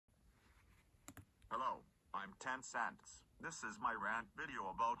I'm 10 cents. This is my rant video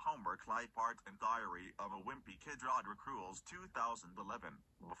about homework life art and Diary of a Wimpy Kid Rodrick Rules 2011.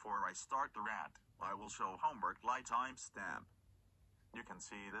 Before I start the rant, I will show homework light timestamp. You can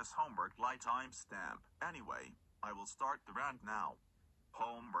see this homework light timestamp. Anyway, I will start the rant now.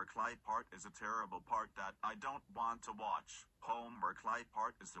 Homework life part is a terrible part that I don't want to watch. Homework life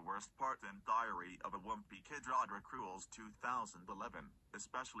part is the worst part in Diary of a Wimpy Kid Rodrick Rules 2011.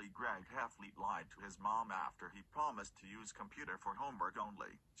 Especially Greg Heffley lied to his mom after he promised to use computer for homework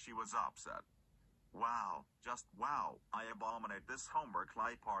only. She was upset. Wow, just wow, I abominate this homework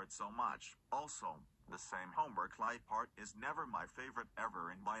life part so much. Also, the same homework life part is never my favorite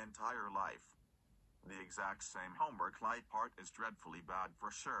ever in my entire life. The exact same homework life part is dreadfully bad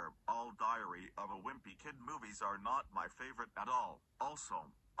for sure. All Diary of a Wimpy Kid movies are not my favorite at all. Also,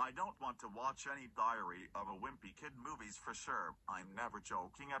 I don't want to watch any Diary of a Wimpy Kid movies for sure. I'm never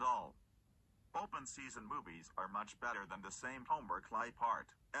joking at all. Open season movies are much better than the same homework life part.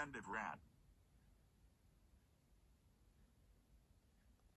 End of rant.